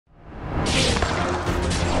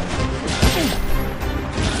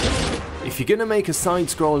you're going to make a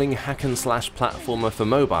side-scrolling hack-and-slash platformer for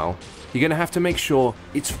mobile, you're going to have to make sure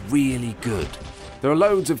it's really good. There are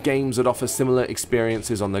loads of games that offer similar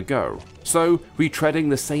experiences on the go, so retreading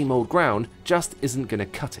the same old ground just isn't going to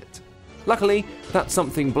cut it. Luckily, that's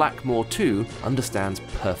something Blackmoor 2 understands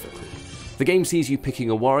perfectly. The game sees you picking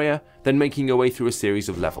a warrior, then making your way through a series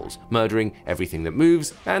of levels, murdering everything that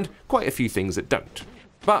moves, and quite a few things that don't.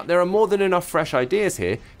 But there are more than enough fresh ideas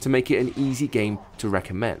here to make it an easy game to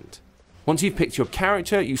recommend. Once you've picked your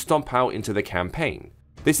character, you stomp out into the campaign.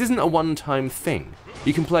 This isn't a one-time thing.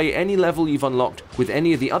 You can play any level you've unlocked with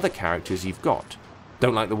any of the other characters you've got.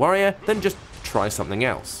 Don't like the warrior? Then just try something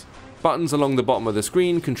else. Buttons along the bottom of the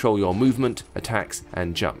screen control your movement, attacks,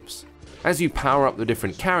 and jumps. As you power up the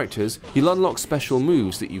different characters, you'll unlock special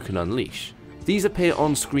moves that you can unleash. These appear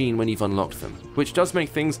on screen when you've unlocked them, which does make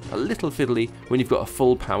things a little fiddly when you've got a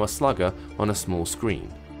full power slugger on a small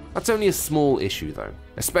screen. That's only a small issue though,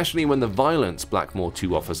 especially when the violence Blackmoor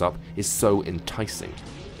 2 offers up is so enticing.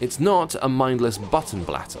 It's not a mindless button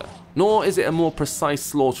blatter, nor is it a more precise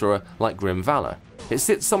slaughterer like Grim Valor. It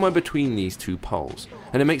sits somewhere between these two poles,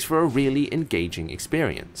 and it makes for a really engaging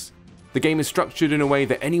experience. The game is structured in a way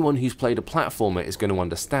that anyone who's played a platformer is going to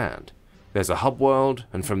understand. There's a hub world,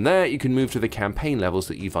 and from there you can move to the campaign levels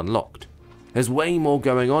that you've unlocked. There's way more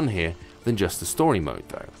going on here than just the story mode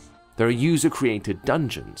though. There are user-created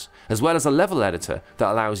dungeons, as well as a level editor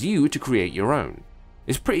that allows you to create your own.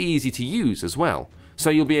 It's pretty easy to use as well, so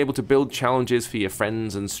you'll be able to build challenges for your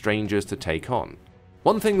friends and strangers to take on.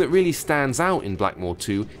 One thing that really stands out in Blackmoor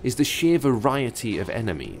 2 is the sheer variety of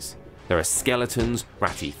enemies. There are skeletons,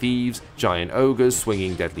 ratty thieves, giant ogres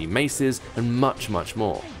swinging deadly maces, and much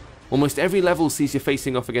more. Almost every level sees you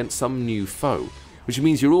facing off against some new foe, which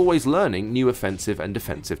means you're always learning new offensive and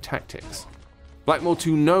defensive tactics. Blackmoor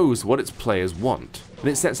 2 knows what its players want, and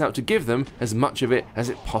it sets out to give them as much of it as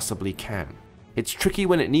it possibly can. It's tricky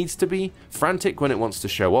when it needs to be, frantic when it wants to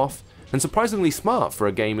show off, and surprisingly smart for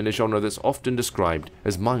a game in a genre that's often described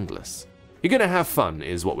as mindless. You're gonna have fun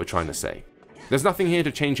is what we're trying to say. There's nothing here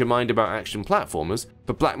to change your mind about action platformers,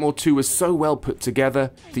 but Blackmoor 2 is so well put together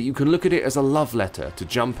that you can look at it as a love letter to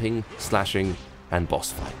jumping, slashing, and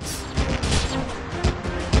boss fights.